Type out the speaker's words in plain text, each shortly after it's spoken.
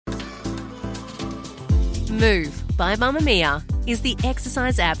Move by Mamamia is the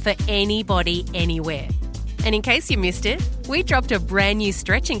exercise app for anybody, anywhere. And in case you missed it, we dropped a brand new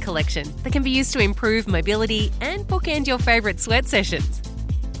stretching collection that can be used to improve mobility and bookend your favourite sweat sessions.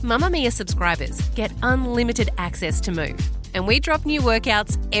 Mamamia subscribers get unlimited access to Move, and we drop new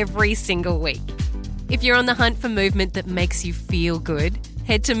workouts every single week. If you're on the hunt for movement that makes you feel good,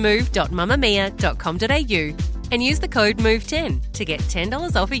 head to move.mamamia.com.au and use the code MOVE10 to get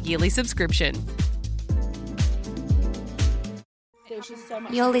 $10 off a yearly subscription.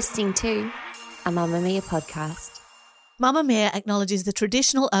 You're listening to a Mamamia podcast. Mamamia acknowledges the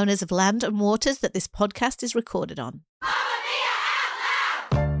traditional owners of land and waters that this podcast is recorded on.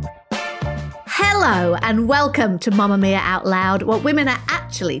 Hello and welcome to Mamamia Out Loud, what women are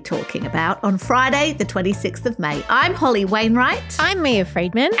actually talking about on Friday, the 26th of May. I'm Holly Wainwright. I'm Mia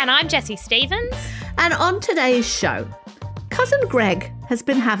Friedman. And I'm Jessie Stevens. And on today's show, Cousin Greg has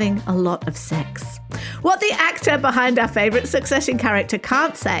been having a lot of sex. What the actor behind our favourite Succession character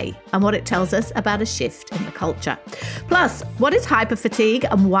can't say, and what it tells us about a shift in the culture. Plus, what is hyperfatigue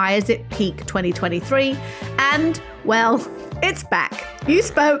and why is it peak 2023? And, well, it's back. You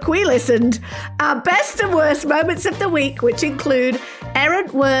spoke, we listened. Our best and worst moments of the week, which include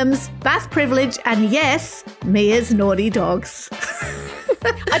errant worms, bath privilege, and yes, Mia's naughty dogs.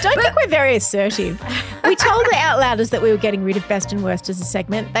 I don't think we're very assertive. We told the Outlouders that we were getting rid of best and worst as a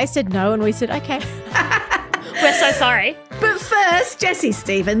segment. They said no, and we said okay. We're so sorry. But first, Jessie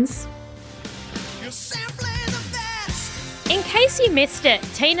Stevens. In case you missed it,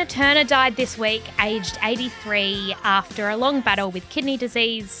 Tina Turner died this week, aged 83, after a long battle with kidney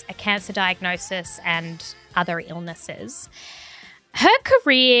disease, a cancer diagnosis, and other illnesses. Her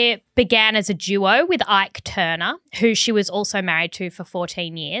career began as a duo with Ike Turner, who she was also married to for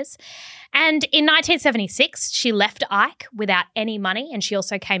 14 years. And in 1976, she left Ike without any money, and she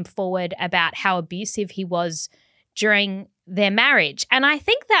also came forward about how abusive he was during their marriage. And I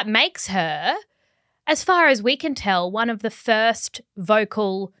think that makes her, as far as we can tell, one of the first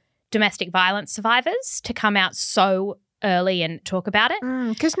vocal domestic violence survivors to come out so early and talk about it.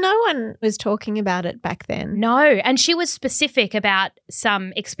 Because no one was talking about it back then. No, and she was specific about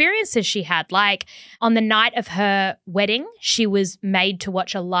some experiences she had. Like on the night of her wedding, she was made to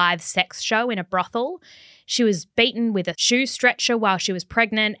watch a live sex show in a brothel. She was beaten with a shoe stretcher while she was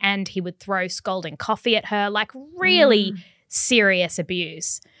pregnant, and he would throw scalding coffee at her, like really serious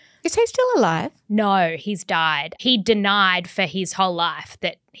abuse. Is he still alive? No, he's died. He denied for his whole life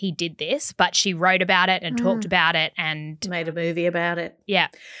that he did this, but she wrote about it and talked about it and made a movie about it. Yeah.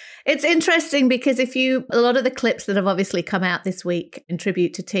 It's interesting because a lot of the clips that have obviously come out this week in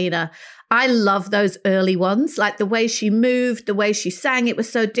tribute to Tina, I love those early ones, like the way she moved, the way she sang. It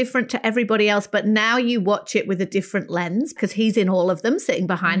was so different to everybody else, but now you watch it with a different lens because he's in all of them sitting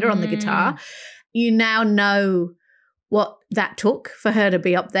behind her on the guitar. You now know what that took for her to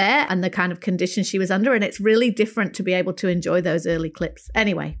be up there and the kind of condition she was under. And it's really different to be able to enjoy those early clips.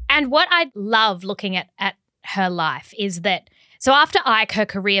 Anyway. And what I love looking at her life is that, so after Ike, her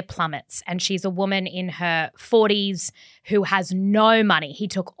career plummets and she's a woman in her 40s who has no money. He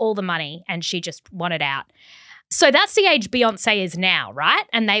took all the money and she just wanted out. So that's the age Beyonce is now, right?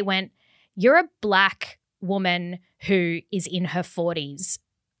 And they went, you're a black woman who is in her 40s.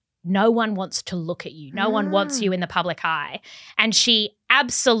 No one wants to look at you. No one wants you in the public eye. And she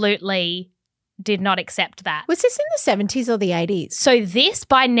absolutely did not accept that. Was this in the 70s or the 80s? So this,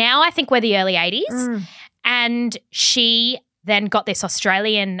 by now, I think we're the early 80s. And she then got this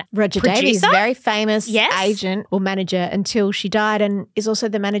Australian Roger producer. Davies, very famous agent or manager until she died, and is also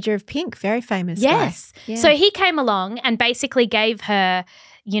the manager of Pink, very famous guy. Yeah. So he came along and basically gave her,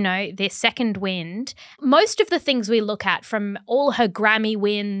 you know, their second wind. Most of the things we look at, from all her Grammy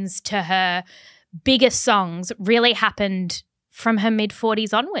wins to her biggest songs, really happened from her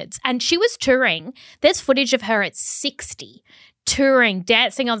mid-40s onwards. And she was touring. There's footage of her at 60, touring,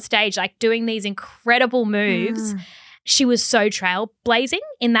 dancing on stage, like doing these incredible moves. She was so trailblazing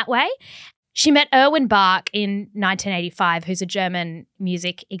in that way. She met Erwin Bach in 1985, who's a German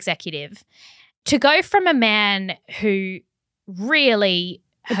music executive. To go from a man who really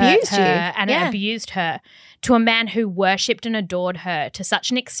hurt her and abused her to a man who worshipped and adored her to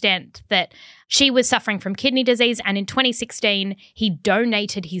such an extent that she was suffering from kidney disease, and in 2016 he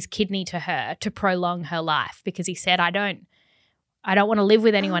donated his kidney to her to prolong her life because he said, I don't want to live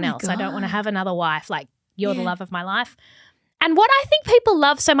with anyone else. God. I don't want to have another wife. Like, you're the love of my life. And what I think people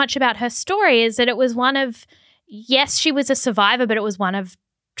love so much about her story is that it was one of, yes, she was a survivor, but it was one of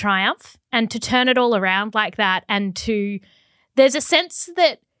triumph. And to turn it all around like that, and there's a sense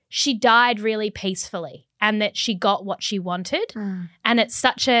that she died really peacefully. and that she got what she wanted. And it's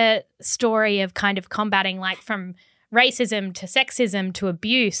such a story of kind of combating, like, from racism to sexism to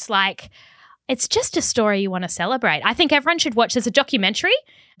abuse. Like, it's just a story you want to celebrate. I think everyone should watch. There's a documentary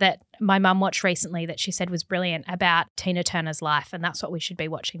that my mum watched recently that she said was brilliant about Tina Turner's life, and that's what we should be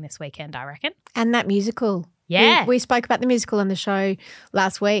watching this weekend, I reckon. And that musical. Yeah. We spoke about the musical on the show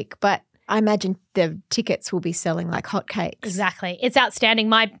last week, but I imagine the tickets will be selling like hotcakes. Exactly. It's outstanding.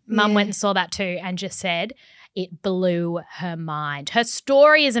 My mum went and saw that too and just said it blew her mind. Her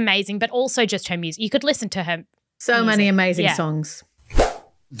story is amazing, but also just her music. You could listen to her So many amazing songs.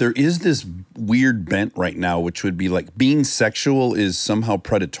 There is this weird bent right now, which would be like being sexual is somehow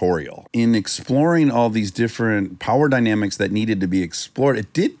predatorial. In exploring all these different power dynamics that needed to be explored,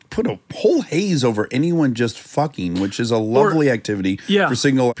 it did put a whole haze over anyone just fucking, which is a lovely activity for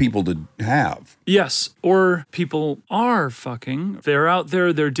single people to have. Yes, or people are fucking. They're out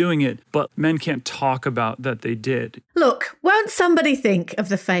there, they're doing it, but men can't talk about that they did. Look, won't somebody think of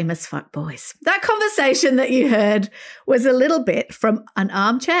the famous fuckboys? That conversation that you heard was a little bit from an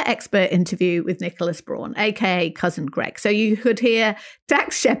armchair expert interview with Nicholas Braun, aka Cousin Greg. So you could hear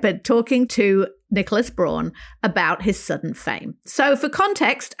Dax Shepard talking to Nicholas Braun about his sudden fame. So for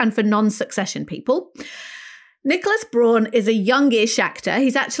context and for non-Succession people, Nicholas Braun is a youngish actor.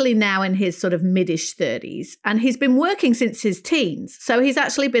 He's actually now in his sort of midish 30s, and he's been working since his teens. So he's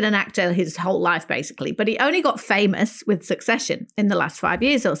actually been an actor his whole life, basically. But he only got famous with Succession in the last 5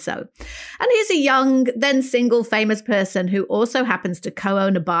 years or so. And he's a young, then single, famous person who also happens to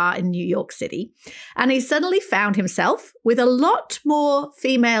co-own a bar in New York City. And he suddenly found himself with a lot more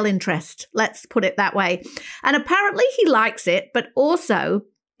female interest, let's put it that way. And apparently he likes it, but also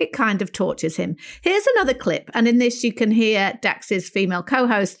it kind of tortures him. Here's another clip, and in this you can hear Dax's female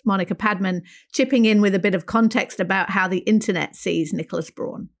co-host, Monica Padman, chipping in with a bit of context about how the internet sees Nicholas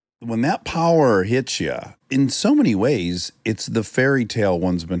Braun. When that power hits you, in so many ways, it's the fairy tale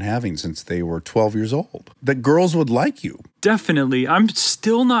one's been having since they were 12 years old. That girls would like you. Definitely. I'm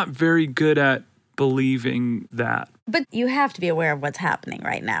still not very good at believing that. But you have to be aware of what's happening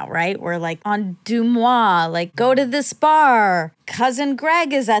right now, right? We're like on Dumois, like go to this bar. Cousin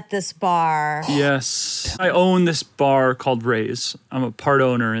Greg is at this bar. Yes. I own this bar called Ray's. I'm a part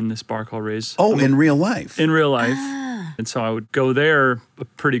owner in this bar called Ray's. Oh, in real life? In real life. And so I would go there a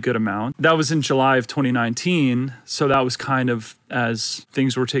pretty good amount. That was in July of 2019. So that was kind of as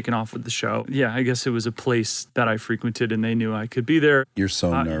things were taking off with the show. Yeah, I guess it was a place that I frequented and they knew I could be there. You're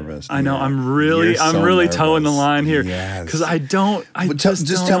so nervous. I know. I'm really toeing the line here. Because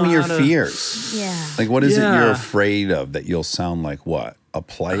just tell me your fears. Yeah. Like, what is it you're afraid of? That you'll sound like what? A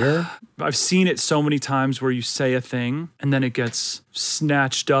player? I've seen it so many times where you say a thing and then it gets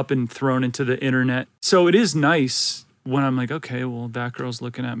snatched up and thrown into the internet. So it is nice when I'm like, okay, well, that girl's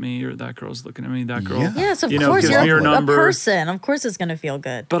looking at me or that girl's looking at me, that girl. Yes, of course, you're a person. Of course it's going to feel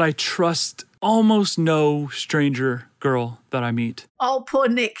good. But I trust almost no stranger girl that I meet. Oh, poor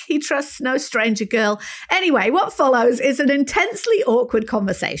Nick. He trusts no stranger girl. Anyway, what follows is an intensely awkward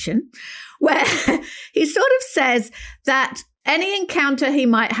conversation where he sort of says that any encounter he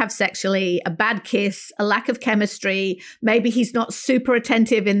might have sexually, a bad kiss, a lack of chemistry, maybe he's not super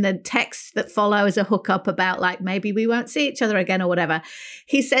attentive in the texts that follow as a hookup about like maybe we won't see each other again or whatever.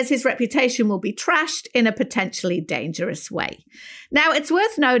 He says his reputation will be trashed in a potentially dangerous way. Now, it's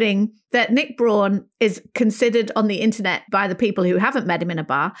worth noting that Nick Braun is considered on the internet by the people who haven't met him in a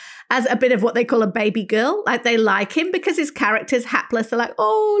bar as a bit of what they call a baby girl. Like they like him because his character's hapless. They're like,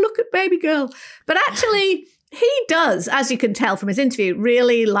 oh, look at baby girl. But actually, he does, as you can tell from his interview,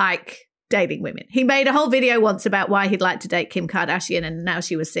 really like dating women. He made a whole video once about why he'd like to date Kim Kardashian and now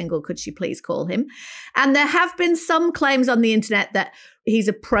she was single, could she please call him? And there have been some claims on the internet that he's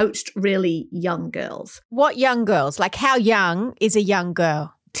approached really young girls. What young girls? Like how young is a young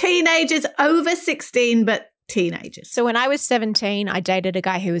girl? Teenagers, over 16, but teenagers. So when I was 17, I dated a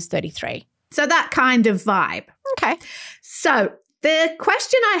guy who was 33. So that kind of vibe. Okay. So the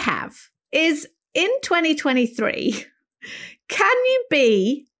question I have is, in 2023, can you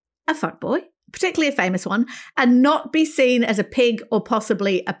be a fuckboy, particularly a famous one, and not be seen as a pig or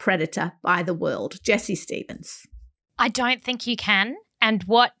possibly a predator by the world? Jessie Stevens. I don't think you can. And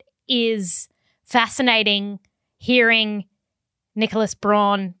what is fascinating hearing Nicholas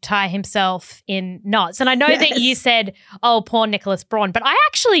Braun tie himself in knots. And I know that you said, oh, poor Nicholas Braun, but I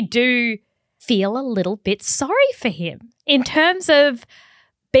actually do feel a little bit sorry for him in terms of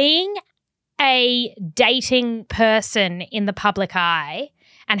being a dating person in the public eye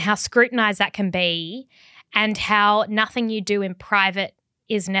and how scrutinized that can be and how nothing you do in private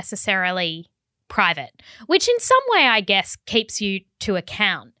is necessarily private, which in some way, I guess, keeps you to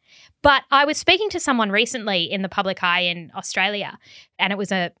account. But I was speaking to someone recently in the public eye in Australia, and it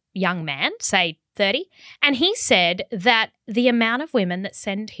was a young man, say 30, and he said that the amount of women that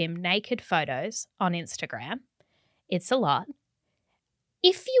send him naked photos on Instagram, it's a lot.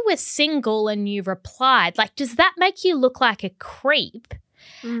 If you were single and you replied, like, does that make you look like a creep?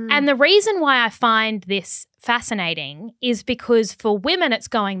 And the reason why I find this fascinating is because for women, it's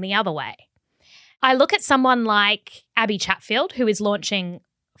going the other way. I look at someone like Abby Chatfield, who is launching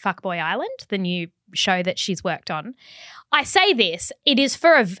Fuckboy Island, the new show that she's worked on. I say this, it is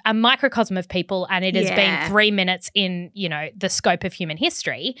for a microcosm of people, and it has been 3 minutes in, the scope of human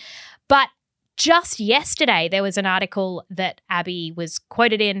history. But just yesterday, there was an article that Abby was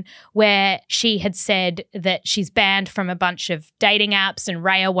quoted in where she had said that she's banned from a bunch of dating apps and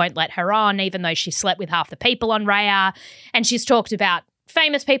Raya won't let her on, even though she slept with half the people on Raya. And she's talked about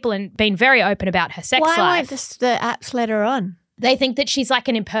famous people and been very open about her sex life. Why won't the apps let her on? They think that she's like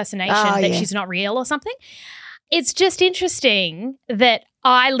an impersonation, that she's not real or something. It's just interesting that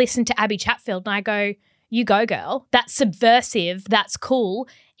I listen to Abby Chatfield and I go, you go, girl. That's subversive. That's cool.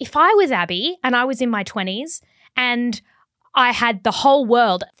 If I was Abby and I was in my 20s and I had the whole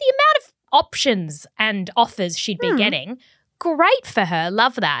world, the amount of options and offers she'd be getting, great for her.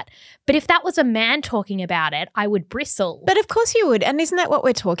 Love that. But if that was a man talking about it, I would bristle. But of course you would. And isn't that what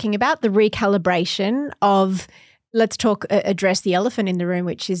we're talking about? The recalibration of, let's address the elephant in the room,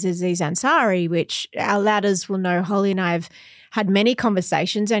 which is Aziz Ansari, which our ladders will know. Holly and I have had many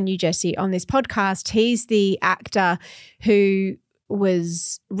conversations, and you, Jessie, on this podcast. He's the actor who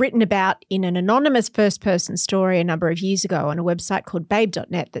was written about in an anonymous first-person story a number of years ago on a website called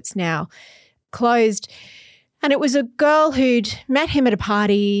babe.net that's now closed. And it was a girl who'd met him at a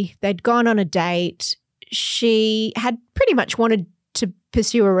party. They'd gone on a date. She had pretty much wanted to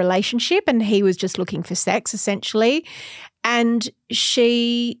pursue a relationship and he was just looking for sex, essentially. And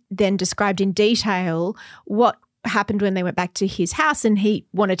she then described in detail what happened when they went back to his house and he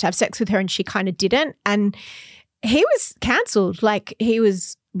wanted to have sex with her and she kind of didn't. And he was cancelled, like he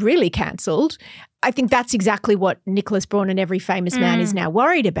was really cancelled. I think that's exactly what Nicholas Braun and every famous man is now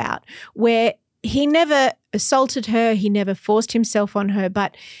worried about, where he never assaulted her, he never forced himself on her,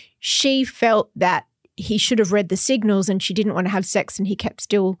 but she felt that he should have read the signals and she didn't want to have sex and he kept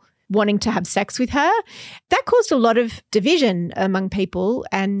still wanting to have sex with her. That caused a lot of division among people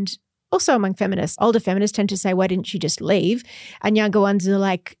and also among feminists. Older feminists tend to say, why didn't she just leave? And younger ones are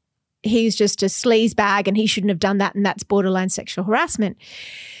like, he's just a sleaze bag and he shouldn't have done that and that's borderline sexual harassment.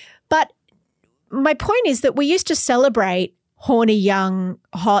 But my point is that we used to celebrate horny, young,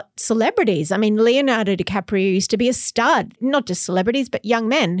 hot celebrities. I mean, Leonardo DiCaprio used to be a stud, not just celebrities, but young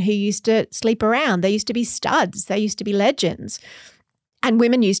men who used to sleep around. They used to be studs. They used to be legends. And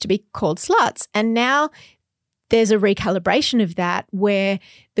women used to be called sluts. And now there's a recalibration of that where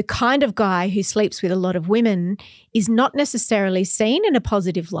the kind of guy who sleeps with a lot of women is not necessarily seen in a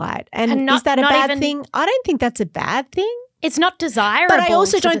positive light. And is that a bad thing? I don't think that's a bad thing. It's not desirable. But I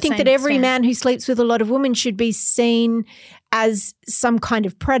also don't think that every man who sleeps with a lot of women should be seen as some kind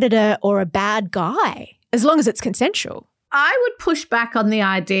of predator or a bad guy, as long as it's consensual. I would push back on the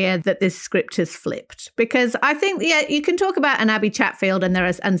idea that this script is flipped because I think, you can talk about an Abby Chatfield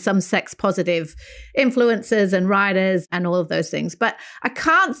and some sex positive influencers and writers and all of those things. But I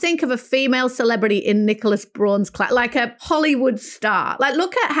can't think of a female celebrity in Nicholas Braun's class, like a Hollywood star. Like,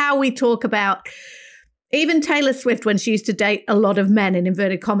 look at how we talk about even Taylor Swift when she used to date a lot of men in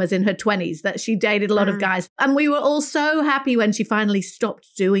inverted commas in her 20s, that she dated a lot of guys. And we were all so happy when she finally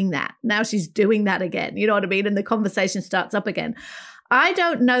stopped doing that. Now she's doing that again. You know what I mean? And the conversation starts up again. I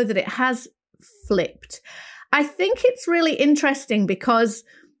don't know that it has flipped. I think it's really interesting because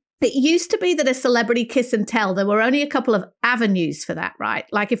it used to be that a celebrity kiss and tell, there were only a couple of avenues for that, right?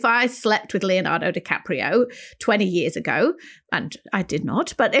 Like if I slept with Leonardo DiCaprio 20 years ago, and I did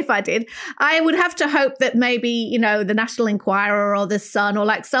not, but if I did, I would have to hope that maybe, the National Enquirer or The Sun or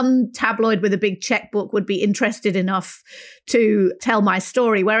like some tabloid with a big checkbook would be interested enough to tell my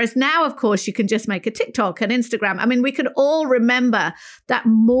story. Whereas now, of course, you can just make a TikTok and Instagram. I mean, we can all remember that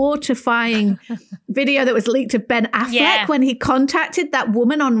mortifying video that was leaked of Ben Affleck when he contacted that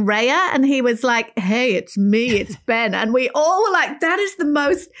woman on Raya and he was like, hey, it's me, it's Ben. And we all were like, that is the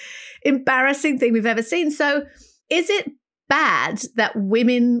most embarrassing thing we've ever seen. So is it bad that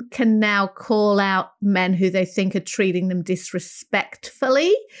women can now call out men who they think are treating them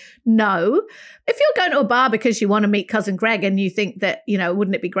disrespectfully? No. If you're going to a bar because you want to meet Cousin Greg and you think that,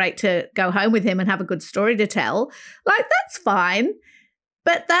 wouldn't it be great to go home with him and have a good story to tell? Like, that's fine.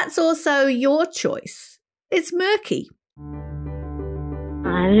 But that's also your choice. It's murky.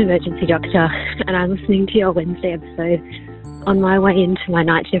 I'm an emergency doctor and I'm listening to your Wednesday episode on my way into my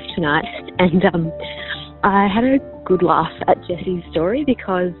night shift tonight, and I had a good laugh at Jessie's story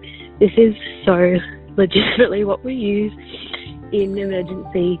because this is so legitimately what we use in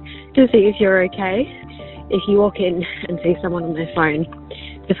emergency to see if you're okay. If you walk in and see someone on their phone,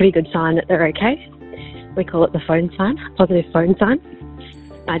 it's a pretty good sign that they're okay. We call it the phone sign, positive phone sign.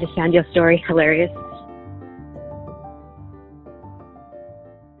 I just found your story hilarious.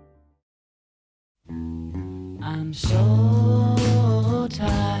 I'm so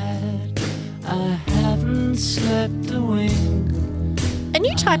tired, I haven't slept a wink. A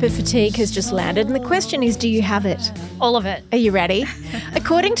new type of fatigue has just landed, and the question is, do you have it? All of it. Are you ready?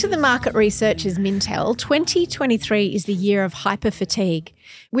 According to the market researchers Mintel, 2023 is the year of hyperfatigue,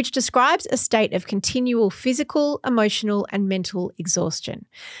 which describes a state of continual physical, emotional, and mental exhaustion.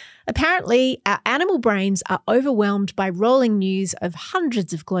 Apparently, our animal brains are overwhelmed by rolling news of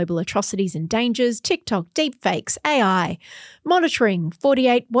hundreds of global atrocities and dangers, TikTok, deepfakes, AI, monitoring,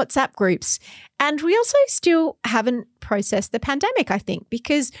 48 WhatsApp groups. And we also still haven't processed the pandemic, I think,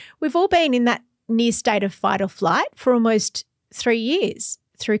 because we've all been in that near state of fight or flight for almost 3 years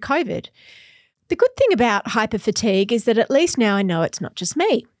through COVID. The good thing about hyperfatigue is that at least now I know it's not just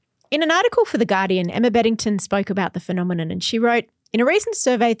me. In an article for The Guardian, Emma Beddington spoke about the phenomenon, and she wrote, in a recent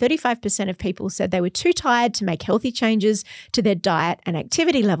survey, 35% of people said they were too tired to make healthy changes to their diet and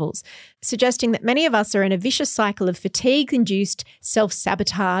activity levels, suggesting that many of us are in a vicious cycle of fatigue-induced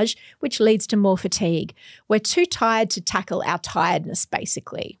self-sabotage, which leads to more fatigue. We're too tired to tackle our tiredness,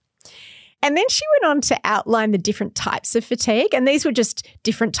 basically. And then she went on to outline the different types of fatigue, and these were just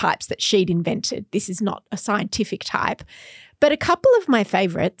different types that she'd invented. This is not a scientific type. But a couple of my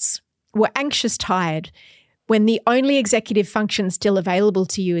favourites were anxious tired, when the only executive function still available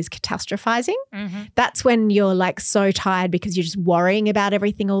to you is catastrophizing. Mm-hmm. That's when you're like so tired because you're just worrying about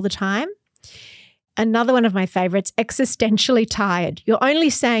everything all the time. Another one of my favorites, existentially tired. You're only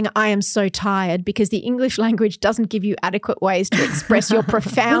saying, I am so tired, because the English language doesn't give you adequate ways to express your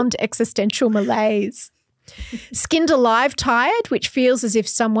profound existential malaise. Skinned alive tired, which feels as if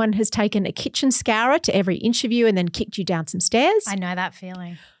someone has taken a kitchen scourer to every interview and then kicked you down some stairs. I know that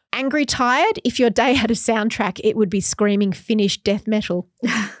feeling. Angry tired, if your day had a soundtrack, it would be screaming Finnish death metal.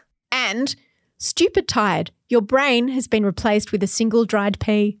 And stupid tired, your brain has been replaced with a single dried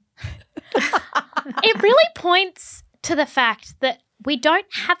pea. It really points to the fact that we don't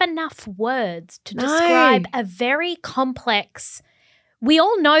have enough words to describe a very complex. We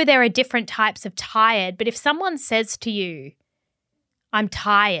all know there are different types of tired, but if someone says to you, I'm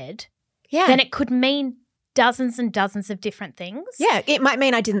tired, then it could mean dozens and dozens of different things. Yeah, it might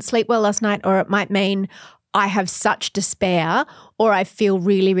mean I didn't sleep well last night, or it might mean I have such despair, or I feel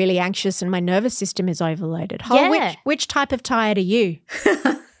really, really anxious and my nervous system is overloaded. Which type of tired are you?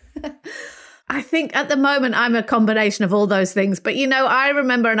 I think at the moment I'm a combination of all those things. But, you know, I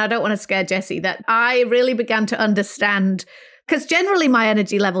remember, and I don't want to scare Jessie, that I really began to understand, because generally my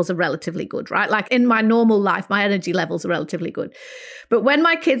energy levels are relatively good, right? Like in my normal life, my energy levels are relatively good. But when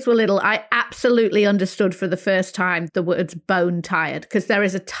my kids were little, I absolutely understood for the first time the words bone tired, because there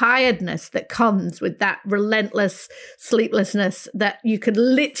is a tiredness that comes with that relentless sleeplessness that you could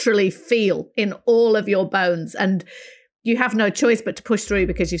literally feel in all of your bones. And you have no choice but to push through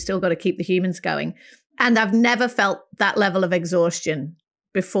because you've still got to keep the humans going. And I've never felt that level of exhaustion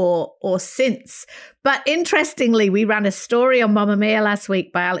before or since. But interestingly, we ran a story on Mamamia last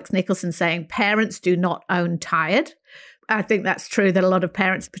week by Alex Nicholson saying parents do not own tired. I think that's true, that a lot of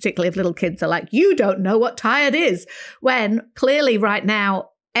parents, particularly of little kids, are like, you don't know what tired is. When clearly right now,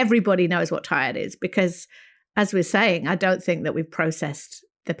 everybody knows what tired is, because as we're saying, I don't think that we've processed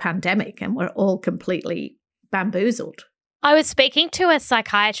the pandemic and we're all completely bamboozled. I was speaking to a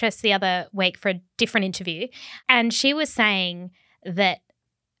psychiatrist the other week for a different interview, and she was saying that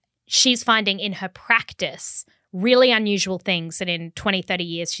she's finding in her practice really unusual things that in 20, 30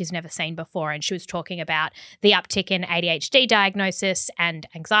 years she's never seen before. And she was talking about the uptick in ADHD diagnosis and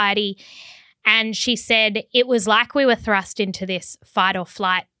anxiety. And she said it was like we were thrust into this fight or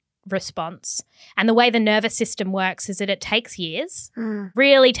flight response. And the way the nervous system works is that it takes years,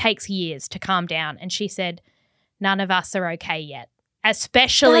 really takes years to calm down. And she said, none of us are okay yet,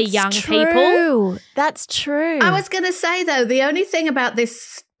 especially young people. That's true. I was going to say, though, the only thing about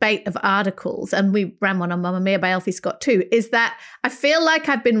this spate of articles, and we ran one on Mamamia by Elfie Scott too, is that I feel like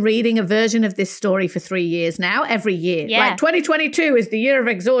I've been reading a version of this story for 3 years now, every year. Yeah. Like 2022 is the year of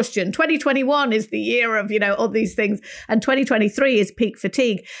exhaustion. 2021 is the year of, all these things. And 2023 is peak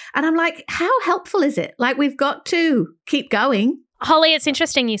fatigue. And I'm like, how helpful is it? Like, we've got to keep going. Holly, it's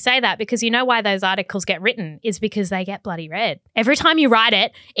interesting you say that, because you know why those articles get written is because they get bloody read. Every time you write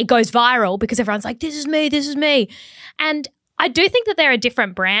it, it goes viral because everyone's like, this is me. And I do think that there are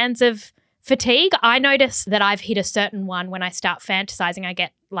different brands of fatigue. I notice that I've hit a certain one when I start fantasizing. I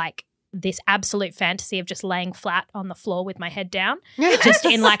get like this absolute fantasy of just laying flat on the floor with my head down, just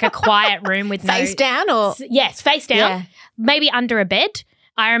in like a quiet room with face down or? Yes, face down, Yeah. maybe under a bed.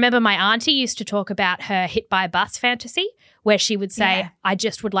 I remember my auntie used to talk about her hit by a bus fantasy where she would say, I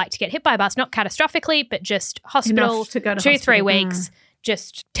just would like to get hit by a bus, not catastrophically, but just hospital, Enough to go to 2-3 hospital. weeks,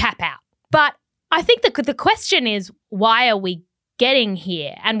 just tap out. But I think the question is, why are we getting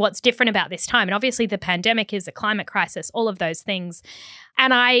here and what's different about this time? And obviously the pandemic is a climate crisis, all of those things.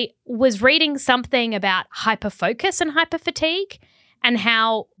 And I was reading something about hyperfocus and hyperfatigue and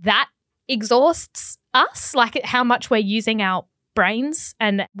how that exhausts us, like how much we're using our brains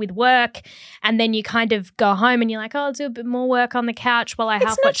and with work, and then you kind of go home and you're like, oh, I'll do a bit more work on the couch while I half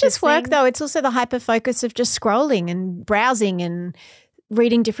watch It's not just this work thing. though. It's also the hyperfocus of just scrolling and browsing and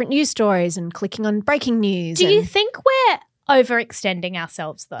reading different news stories and clicking on breaking news. Do you think we're overextending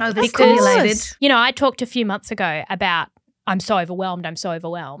ourselves though? Overstimulated. You know, I talked a few months ago about I'm so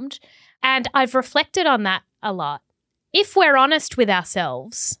overwhelmed. And I've reflected on that a lot. If we're honest with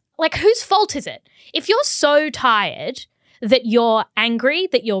ourselves, like whose fault is it? If you're so tired that you're angry,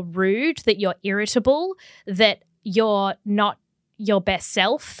 that you're rude, that you're irritable, that you're not your best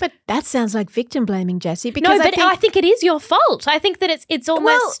self. But that sounds like victim blaming, Jessie. Because No, but I think it is your fault. I think that it's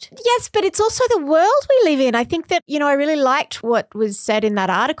almost... Well, yes, but it's also the world we live in. I think that, I really liked what was said in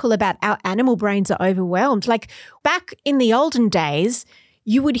that article about our animal brains are overwhelmed. Like back in the olden days,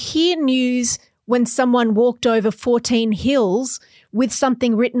 you would hear news when someone walked over 14 hills with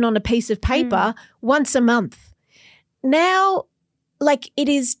something written on a piece of paper once a month. Now, like it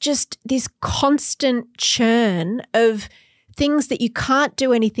is just this constant churn of things that you can't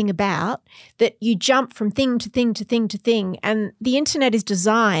do anything about, that you jump from thing to thing to thing to thing. And the internet is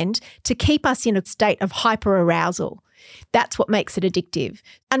designed to keep us in a state of hyper-arousal. That's what makes it addictive.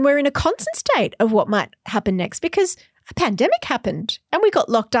 And we're in a constant state of what might happen next because a pandemic happened and we got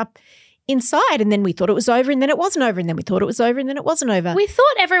locked up inside and then we thought it was over and then it wasn't over and then we thought it was over and then it wasn't over. We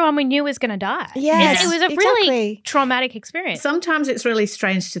thought everyone we knew was going to die. Yes, It was a really traumatic experience. Sometimes it's really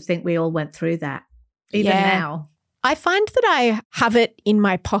strange to think we all went through that, even now. I find that I have it in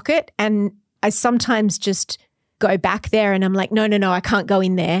my pocket and I sometimes just go back there and I'm like, no, I can't go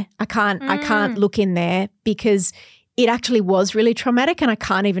in there. I can't look in there because it actually was really traumatic and I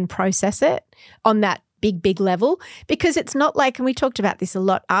can't even process it on that big level because it's not like, and we talked about this a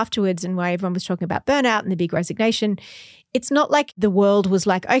lot afterwards and why everyone was talking about burnout and the big resignation. It's not like the world was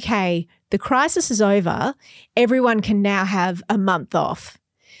like, okay, the crisis is over. Everyone can now have a month off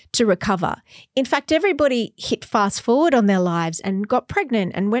to recover. In fact, everybody hit fast forward on their lives and got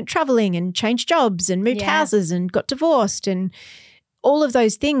pregnant and went traveling and changed jobs and moved houses and got divorced and all of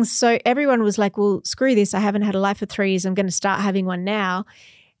those things. So everyone was like, well, screw this. I haven't had a life for 3 years. I'm going to start having one now.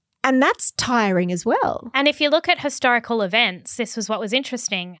 And that's tiring as well. And if you look at historical events, this was what was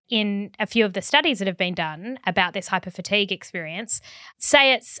interesting in a few of the studies that have been done about this hyperfatigue experience.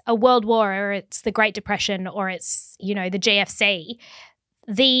 Say it's a world war or it's the Great Depression or it's, the GFC.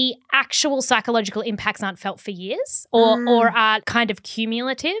 The actual psychological impacts aren't felt for years or are kind of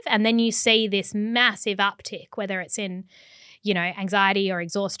cumulative. And then you see this massive uptick, whether it's in anxiety or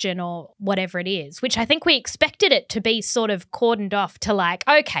exhaustion or whatever it is, which I think we expected it to be sort of cordoned off to like,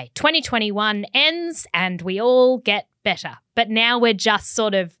 okay, 2021 ends and we all get better. But now we're just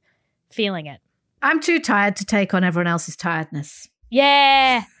sort of feeling it. I'm too tired to take on everyone else's tiredness.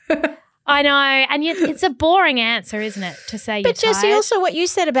 Yeah. I know. And it's a boring answer, isn't it, to say you're But Jessie, tired? also what you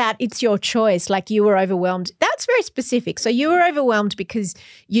said about it's your choice, like you were overwhelmed, that's very specific. So you were overwhelmed because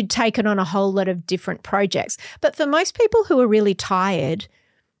you'd taken on a whole lot of different projects. But for most people who are really tired,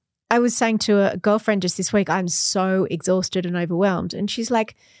 I was saying to a girlfriend just this week, I'm so exhausted and overwhelmed. And she's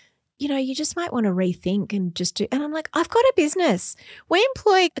like, you just might want to rethink and just do. And I'm like, I've got a business. We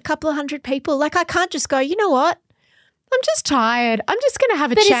employ a couple of hundred people. Like I can't just go, you know what? I'm just tired. I'm just going to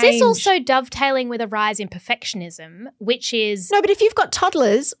have a change. But is this also dovetailing with a rise in perfectionism, which is... No, but if you've got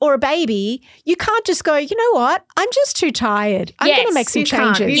toddlers or a baby, you can't just go, you know what? I'm just too tired. I'm going to make some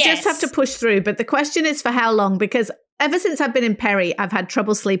changes. You just have to push through. But the question is for how long? Because ever since I've been in Peri, I've had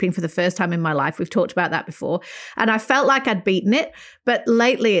trouble sleeping for the first time in my life. We've talked about that before. And I felt like I'd beaten it. But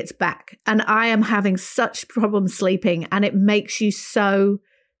lately it's back. And I am having such problems sleeping. And it makes you so...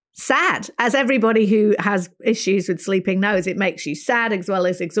 sad, as everybody who has issues with sleeping knows. It makes you sad as well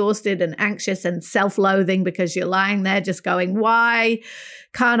as exhausted and anxious and self-loathing because you're lying there just going, why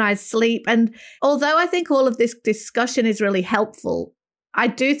can't I sleep? And although I think all of this discussion is really helpful, I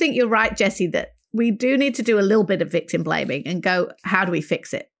do think you're right, Jessie, that we do need to do a little bit of victim blaming and go, how do we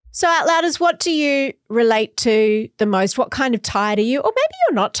fix it? So Outlouders, what do you relate to the most? What kind of tired are you? Or maybe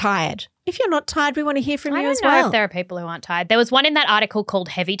you're not tired. If you're not tired, we want to hear from you as well. I don't know if there are people who aren't tired. There was one in that article called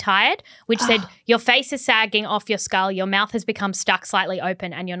Heavy Tired, which said your face is sagging off your skull, your mouth has become stuck slightly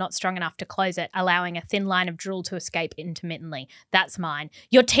open and you're not strong enough to close it, allowing a thin line of drool to escape intermittently. That's mine.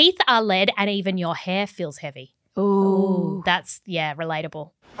 Your teeth are lead and even your hair feels heavy. Ooh. That's,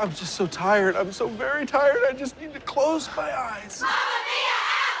 relatable. I'm just so tired. I'm so very tired. I just need to close my eyes.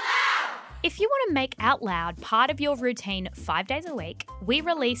 If you want to make Out Loud part of your routine 5 days a week, we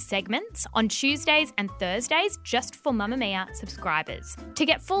release segments on Tuesdays and Thursdays just for Mamamia subscribers. To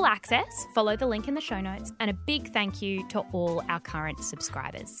get full access, follow the link in the show notes, and a big thank you to all our current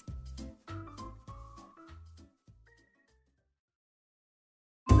subscribers.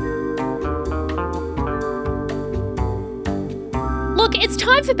 Look, it's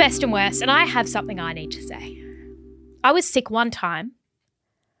time for Best and Worst, and I have something I need to say. I was sick one time.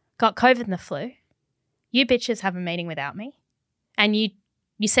 Got COVID and the flu. You bitches have a meeting without me. And you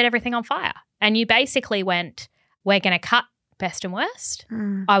set everything on fire. And you basically went, we're going to cut Best and Worst.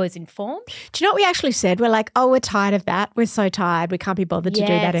 I was informed. Do you know what we actually said? We're like, we're tired of that. We're so tired. We can't be bothered to do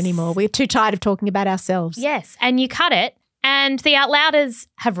that anymore. We're too tired of talking about ourselves. Yes. And you cut it. And the Outlouders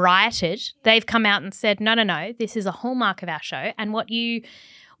have rioted. They've come out and said, no, this is a hallmark of our show. And what we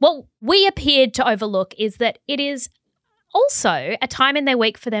appeared to overlook is that it is also a time in their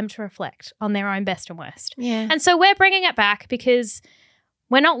week for them to reflect on their own best and worst. Yeah. And so we're bringing it back because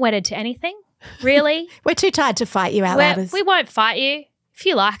we're not wedded to anything, really. We're too tired to fight you, Outlouders. We won't fight you. If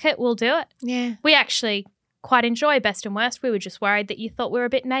you like it, we'll do it. Yeah. We actually quite enjoy best and worst. We were just worried that you thought we were a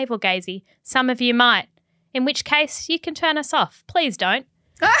bit navel-gazy. Some of you might, in which case you can turn us off. Please don't.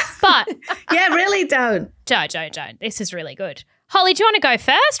 But yeah, really don't. Don't. This is really good. Holly, do you want to go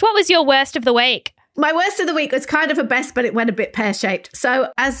first? What was your worst of the week? My worst of the week was kind of a best, but it went a bit pear-shaped.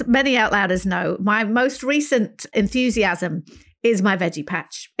 So as many Outlouders know, my most recent enthusiasm is my veggie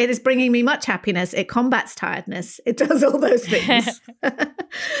patch. It is bringing me much happiness. It combats tiredness. It does all those things.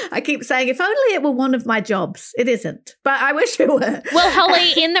 I keep saying, if only it were one of my jobs. It isn't, but I wish it were. Well,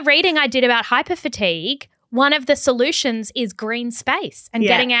 Holly, in the reading I did about hyperfatigue, one of the solutions is green space and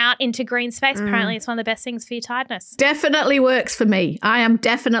getting out into green space. Apparently it's one of the best things for your tiredness. Definitely works for me. I am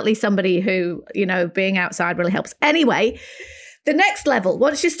definitely somebody who, being outside really helps. Anyway, the next level,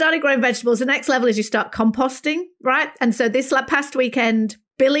 once you started growing vegetables, the next level is you start composting, right? And so this past weekend,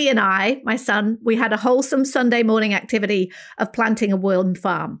 Billy and I, my son, we had a wholesome Sunday morning activity of planting a worm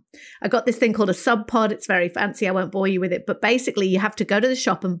farm. I got this thing called a sub pod. It's very fancy. I won't bore you with it. But basically, you have to go to the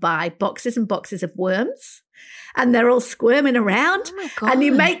shop and buy boxes and boxes of worms. And they're all squirming around. Oh my God. And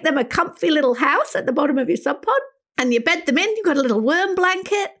you make them a comfy little house at the bottom of your sub pod. And you bed them in. You've got a little worm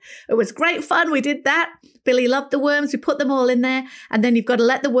blanket. It was great fun. We did that. Billy loved the worms. We put them all in there. And then you've got to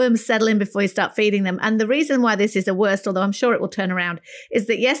let the worms settle in before you start feeding them. And the reason why this is a worst, although I'm sure it will turn around, is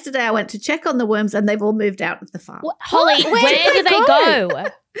that yesterday I went to check on the worms and they've all moved out of the farm. What? Holly, where do they go?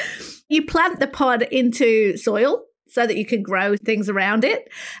 You plant the pod into soil so that you can grow things around it.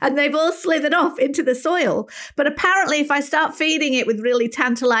 And they've all slithered off into the soil. But apparently if I start feeding it with really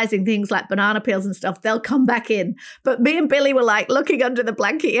tantalizing things like banana peels and stuff, they'll come back in. But me and Billy were like looking under the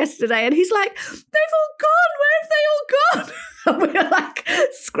blanket yesterday and he's like, they've all gone. Where have they all gone? And we were like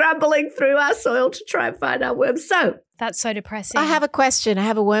scrambling through our soil to try and find our worms. So that's so depressing. I have a question. I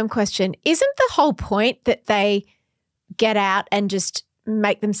have a worm question. Isn't the whole point that they get out and just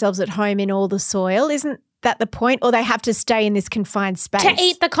make themselves at home in all the soil? Isn't that the point? Or they have to stay in this confined space? To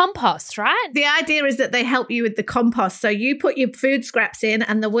eat the compost, right? The idea is that they help you with the compost. So you put your food scraps in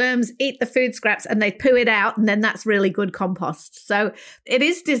and the worms eat the food scraps and they poo it out and then that's really good compost. So it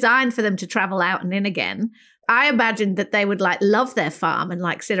is designed for them to travel out and in again. I imagined that they would love their farm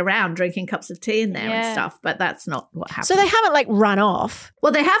and sit around drinking cups of tea in there and stuff, but that's not what happened. So they haven't run off?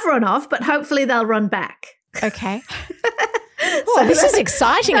 Well, they have run off, but hopefully they'll run back. Okay. Oh, this is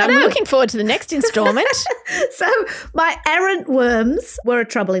exciting. I'm looking forward to the next installment. So my errant worms were a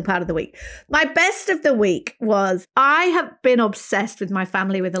troubling part of the week. My best of the week was I have been obsessed with My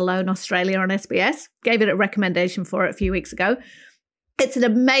Family with Alone Australia on SBS. Gave it a recommendation for it a few weeks ago. It's an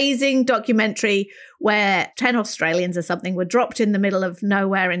amazing documentary where 10 Australians or something were dropped in the middle of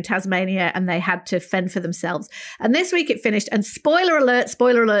nowhere in Tasmania and they had to fend for themselves. And this week it finished, and spoiler alert,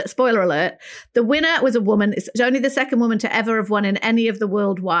 the winner was a woman. It's only the second woman to ever have won in any of the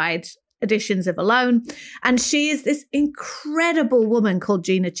worldwide editions of Alone. And she is this incredible woman called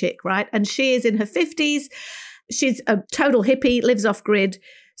Gina Chick, right? And she is in her 50s. She's a total hippie, lives off grid,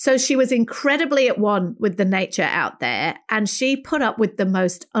 So she was incredibly at one with the nature out there, and she put up with the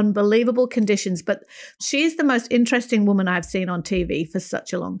most unbelievable conditions. But she is the most interesting woman I've seen on TV for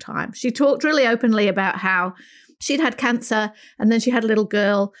such a long time. She talked really openly about how she'd had cancer, and then she had a little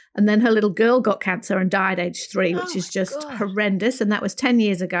girl, and then her little girl got cancer and died age 3, which is just horrendous. And that was 10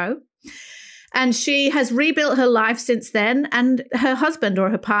 years ago. And she has rebuilt her life since then. And her husband,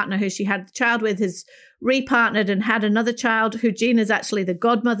 or her partner who she had a child with, has repartnered and had another child who Gina's actually the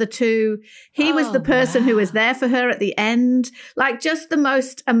godmother to. He was the person who was there for her at the end. Like, just the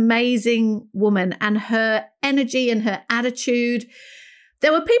most amazing woman, and her energy and her attitude.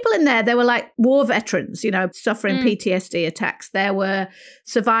 There were people in there, they were like war veterans, you know, suffering PTSD attacks. There were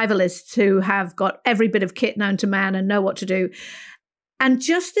survivalists who have got every bit of kit known to man and know what to do. And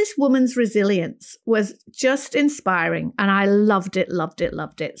just this woman's resilience was just inspiring. And I loved it, loved it,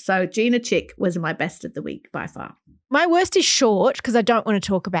 loved it. So Gina Chick was my best of the week by far. My worst is short because I don't want to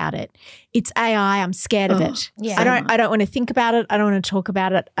talk about it. It's AI. I'm scared of it. Yeah. I don't want to think about it. I don't want to talk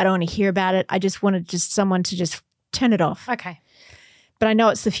about it. I don't want to hear about it. I just wanted someone to just turn it off. Okay. But I know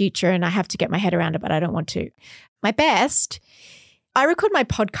it's the future and I have to get my head around it, but I don't want to. My best, I record my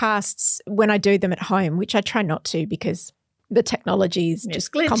podcasts when I do them at home, which I try not to because the technology is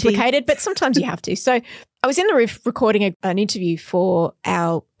just glitchy. Complicated, but sometimes you have to. So I was in the roof recording an interview for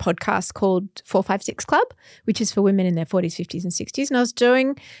our podcast called 456 Club, which is for women in their 40s, 50s and 60s. And I was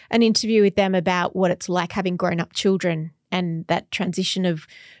doing an interview with them about what it's like having grown-up children and that transition of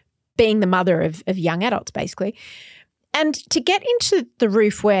being the mother of young adults, basically. And to get into the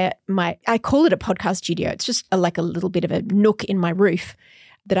roof where I call it a podcast studio. It's just like a little bit of a nook in my roof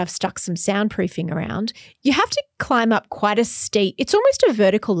that I've stuck some soundproofing around. You have to climb up quite a steep, it's almost a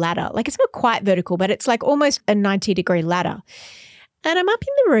vertical ladder. Like, it's not quite vertical, but it's like almost a 90-degree ladder. And I'm up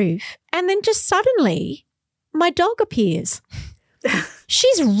in the roof, and then just suddenly my dog appears.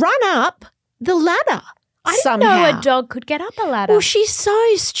 She's run up the ladder. I didn't know a dog could get up a ladder. Well, she's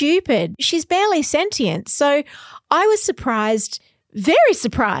so stupid. She's barely sentient. So I was surprised, very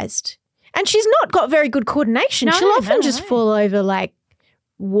surprised. And she's not got very good coordination. She'll often just fall over like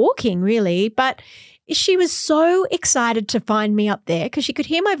walking, really. But she was so excited to find me up there because she could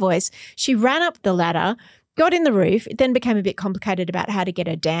hear my voice. She ran up the ladder, got in the roof. It then became a bit complicated about how to get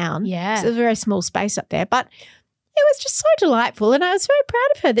her down. Yeah. So there's a very small space up there. But it was just so delightful, and I was very proud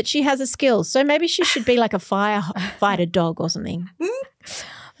of her that she has a skill. So maybe she should be like a firefighter dog or something.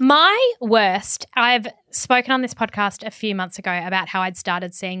 My worst, I've spoken on this podcast a few months ago about how I'd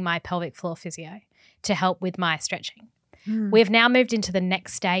started seeing my pelvic floor physio to help with my stretching. We've now moved into the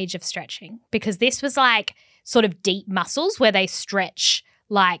next stage of stretching because this was like sort of deep muscles where they stretch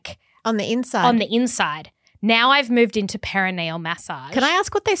like on the inside. Now I've moved into perineal massage. Can I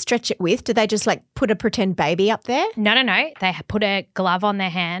ask what they stretch it with? Do they just like put a pretend baby up there? No. They put a glove on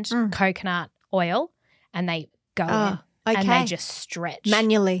their hand, coconut oil, and they go in and they just stretch.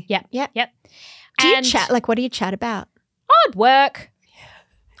 Manually. Yep. Do you chat? Like, what do you chat about? Odd work.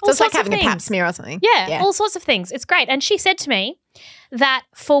 So it's like having a pap smear or something. Yeah, all sorts of things. It's great. And she said to me that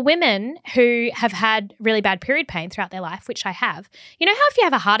for women who have had really bad period pain throughout their life, which I have, you know how if you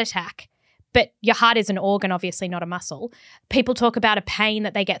have a heart attack, but your heart is an organ, obviously not a muscle, people talk about a pain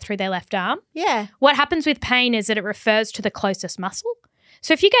that they get through their left arm. Yeah. What happens with pain is that it refers to the closest muscle.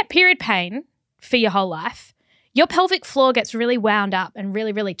 So if you get period pain for your whole life, your pelvic floor gets really wound up and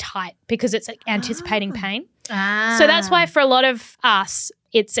really, really tight because it's anticipating pain. So that's why for a lot of us,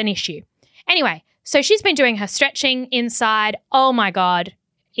 it's an issue. Anyway, so she's been doing her stretching inside. Oh, my God.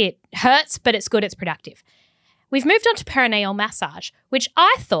 It hurts, but it's good. It's productive. We've moved on to perineal massage, which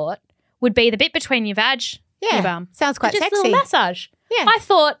I thought would be the bit between your vag and your bum. Sounds quite just sexy. A little massage. Yeah. I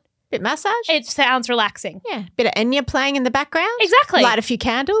thought bit massage. It sounds relaxing. Yeah. Bit of Enya playing in the background. Exactly. Light a few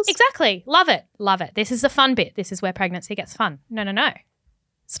candles. Exactly. Love it. Love it. This is the fun bit. This is where pregnancy gets fun. No.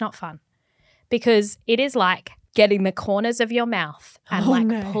 It's not fun because it is like getting the corners of your mouth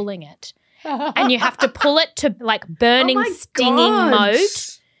and pulling it. And you have to pull it to like burning, stinging mode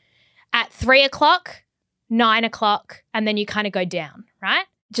at 3 o'clock, 9 o'clock, and then you kind of go down, right?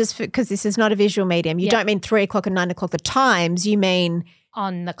 Just because this is not a visual medium. You don't mean 3 o'clock and 9 o'clock the times. You mean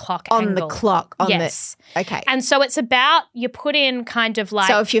on the clock on angle. The clock. Yes. Okay. And so it's about you put in kind of like.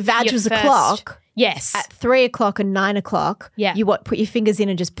 So if your vag was a clock. Yes. At 3 o'clock and 9 o'clock. Yeah. You put your fingers in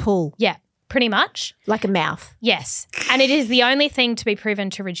and just pull. Yeah. Pretty much. Like a mouth. Yes. And it is the only thing to be proven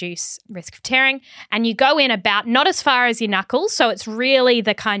to reduce risk of tearing. And you go in about not as far as your knuckles, so it's really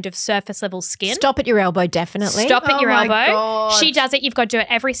the kind of surface level skin. Stop at your elbow, definitely. Stop at your elbow. God. She does it. You've got to do it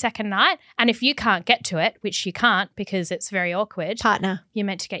every second night. And if you can't get to it, which you can't because it's very awkward. Partner. You're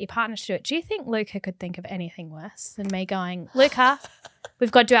meant to get your partner to do it. Do you think Luca could think of anything worse than me going, Luca,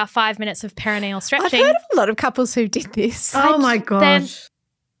 We've got to do our 5 minutes of perineal stretching. I've heard of a lot of couples who did this. Oh, my gosh.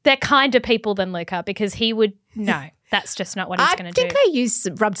 They're kinder people than Luca because he would – no, that's just not what he's going to do. I think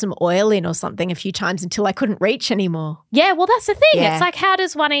I rubbed some oil in or something a few times until I couldn't reach anymore. Yeah, well, that's the thing. Yeah. It's like how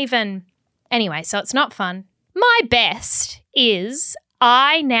does one even – anyway, so it's not fun. My best is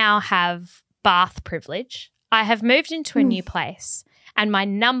I now have bath privilege. I have moved into a new place and my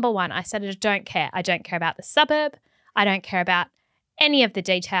number one, I said I don't care. I don't care about the suburb. I don't care about any of the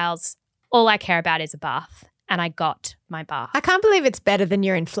details. All I care about is a bath. And I got my bath. I can't believe it's better than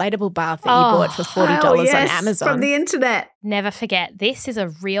your inflatable bath that you bought for $40 on Amazon. From the internet. Never forget, this is a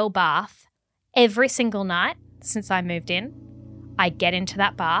real bath. Every single night since I moved in, I get into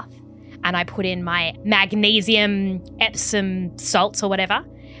that bath and I put in my magnesium Epsom salts or whatever,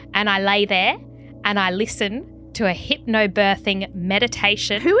 and I lay there and I listen to a hypnobirthing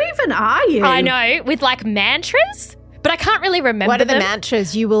meditation. Who even are you? I know, with like mantras. But I can't really remember What are the them.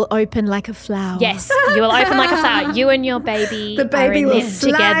 mantras? You will open like a flower. Yes, you will open like a flower. You and your baby The baby are in will this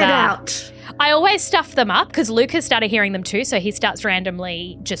slide together. out. I always stuff them up because Lucas started hearing them too, so he starts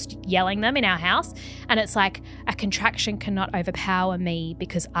randomly just yelling them in our house. And it's like, a contraction cannot overpower me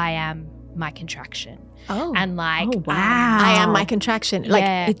because I am my contraction. Oh. And like, Oh, wow. I am my contraction. Like,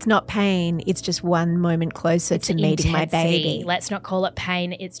 Yeah. it's not pain. It's just one moment closer to meeting my intensity. baby. Let's not call it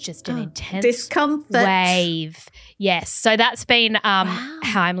pain. It's just an intense Discomfort. wave. Yes. So that's been how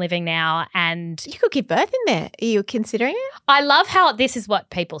I'm living now. And You could give birth in there. Are you considering it? I love how this is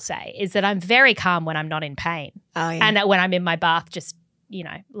what people say, is that I'm very calm when I'm not in pain. Oh, yeah. And when I'm in my bath, just, you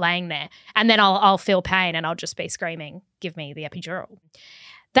know, laying there. And then I'll feel pain and I'll just be screaming, give me the epidural.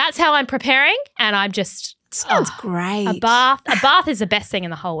 That's how I'm preparing. And I'm just... Sounds great. A bath is the best thing in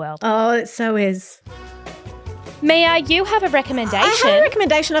the whole world. Oh, it so is. Mia, you have a recommendation. I have a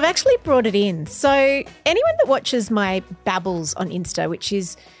recommendation. I've actually brought it in. So anyone that watches my babbles on Insta, which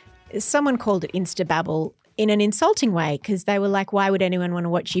is someone called it Insta Babble in an insulting way because they were like, why would anyone want to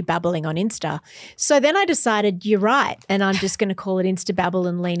watch you babbling on Insta? So then I decided, you're right, and I'm just going to call it Insta Babble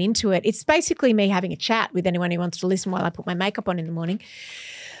and lean into it. It's basically me having a chat with anyone who wants to listen while I put my makeup on in the morning.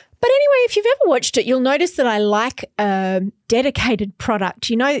 But anyway, if you've ever watched it, you'll notice that I like a dedicated product.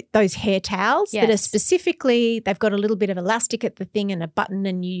 You know those hair towels that are specifically, they've got a little bit of elastic at the thing and a button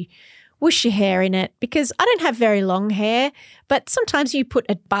and you whoosh your hair in it, because I don't have very long hair, but sometimes you put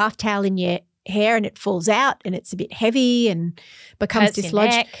a bath towel in your hair and it falls out and it's a bit heavy and becomes Hurts your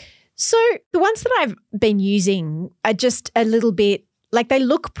dislodged. neck. So the ones that I've been using are just a little bit, like they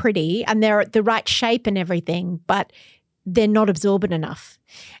look pretty and they're the right shape and everything, but they're not absorbent enough.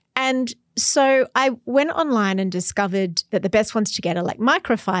 And so I went online and discovered that the best ones to get are like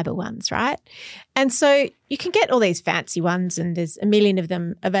microfiber ones, right? And so you can get all these fancy ones and there's a million of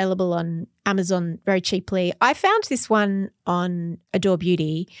them available on Amazon very cheaply. I found this one on Adore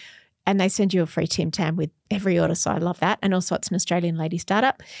Beauty and they send you a free Tim Tam with every order, so I love that. And also it's an Australian lady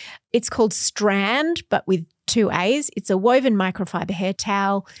startup. It's called Strand, but with 2 A's. It's a woven microfiber hair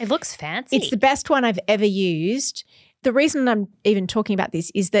towel. It looks fancy. It's the best one I've ever used. The reason I'm even talking about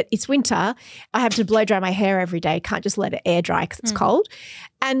this is that it's winter. I have to blow dry my hair every day. Can't just let it air dry because it's cold.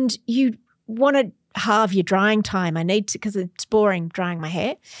 And you want to halve your drying time. I need to, because it's boring drying my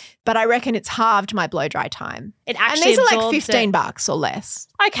hair. But I reckon it's halved my blow dry time. It And actually these are like absorbs it. $15 or less.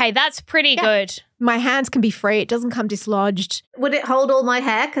 Okay, that's pretty good. My hands can be free. It doesn't come dislodged. Would it hold all my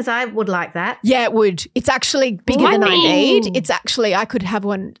hair? Because I would like that. Yeah, it would. It's actually bigger than I Ooh. need. It's actually, I could have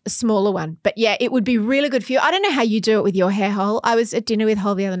one, a smaller one. But yeah, it would be really good for you. I don't know how you do it with your hair, Hole. I was at dinner with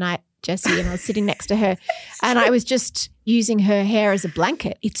Hole the other night, Jessie, and I was sitting next to her and I was just using her hair as a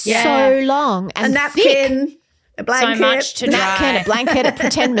blanket. It's so long and A napkin, thick. a blanket. So much to A napkin, dry. a blanket, a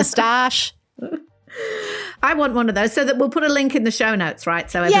pretend moustache. I want one of those, so that we'll put a link in the show notes,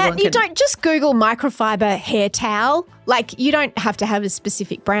 right? So Yeah, everyone you can. don't just Google microfiber hair towel. Like, you don't have to have a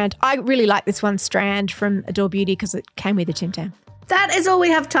specific brand. I really like this one, Strand from Adore Beauty, because it came with a Tim Tam. That is all we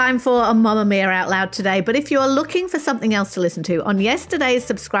have time for on Mamma Mia Out Loud today. But if you're looking for something else to listen to, on yesterday's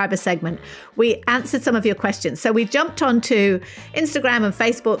subscriber segment, we answered some of your questions. So we jumped onto Instagram and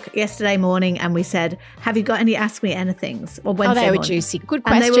Facebook yesterday morning and we said, have you got any Ask Me Anythings? Or Wednesday they were morning. juicy. Good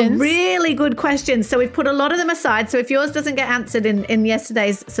And questions. they were really good questions. So we've put a lot of them aside. So if yours doesn't get answered in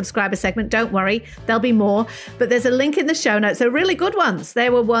yesterday's subscriber segment, don't worry. There'll be more. But there's a link in the show notes. They're really good ones.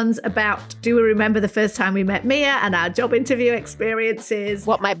 There were ones about, do we remember the first time we met Mia and our job interview experience? experiences.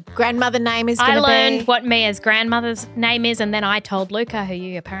 What my grandmother name is going I to be. learned what Mia's grandmother's name is, and then I told Luca, who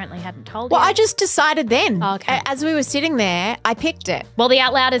you apparently hadn't told Well, yet. I just decided then. Oh, okay. As we were sitting there, I picked it. Well, the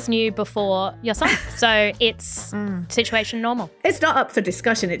Out Louders knew before your son, so it's situation normal. It's not up for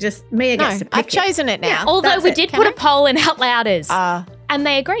discussion. It just Mia gets to pick I've chosen it now. Yeah, Although that's we it. did Can put I? a poll in Out Louders, and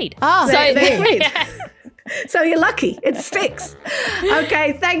they agreed. Oh, so They agreed. So you're lucky. It sticks.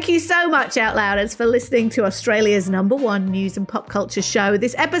 Okay, thank you so much, Out Louders, for listening to Australia's #1 news and pop culture show.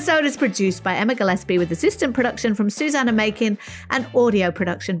 This episode is produced by Emma Gillespie with assistant production from Susanna Makin and audio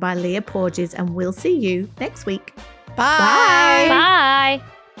production by Leah Porges. And we'll see you next week. Bye. Bye.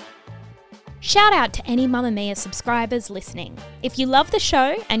 Shout out to any Mamamia subscribers listening. If you love the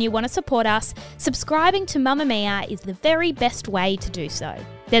show and you want to support us, subscribing to Mamamia is the very best way to do so.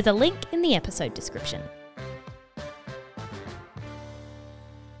 There's a link in the episode description.